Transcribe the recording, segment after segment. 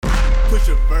Push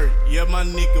a vert, yeah, my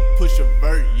nigga push a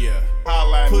vert, yeah.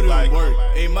 Put in work,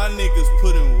 ayy, my niggas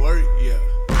put in work, yeah.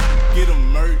 Get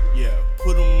 'em murk, yeah.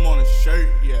 Put 'em on a shirt,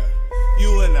 yeah.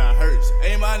 You in the hearse,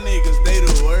 ayy, my niggas, they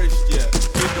the worst, yeah.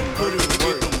 Get them put in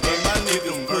work.